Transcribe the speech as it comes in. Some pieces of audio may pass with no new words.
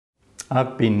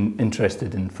I've been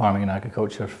interested in farming and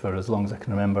agriculture for as long as I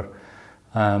can remember.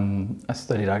 I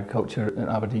studied agriculture at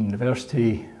Aberdeen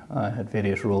University. I had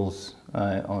various roles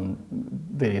on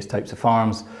various types of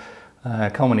farms,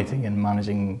 culminating in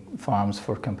managing farms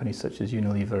for companies such as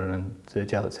Unilever and the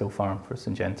Gellets Hill farm for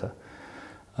Syngenta.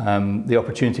 The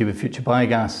opportunity with Future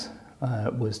Biogas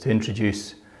was to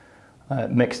introduce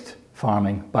mixed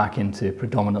farming back into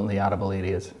predominantly arable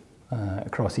areas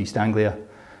across East Anglia.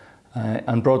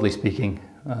 And broadly speaking,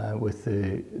 with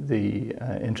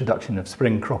the introduction of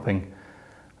spring cropping,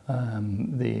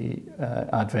 the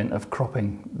advent of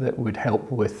cropping that would help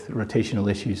with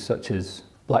rotational issues such as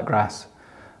blackgrass,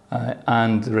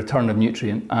 and the return of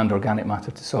nutrient and organic matter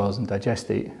to soils and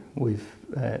digestate, we've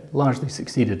largely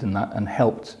succeeded in that and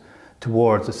helped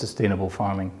towards a sustainable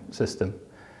farming system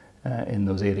in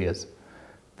those areas.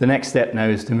 The next step now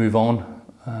is to move on,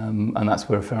 and that's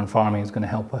where fern farming is going to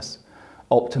help us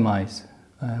optimise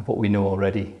what we know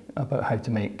already about how to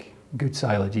make good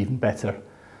silage even better,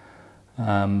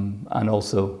 and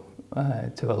also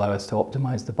to allow us to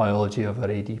optimise the biology of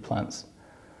our AD plants.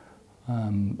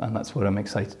 And that's where I'm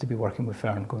excited to be working with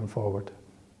fern going forward.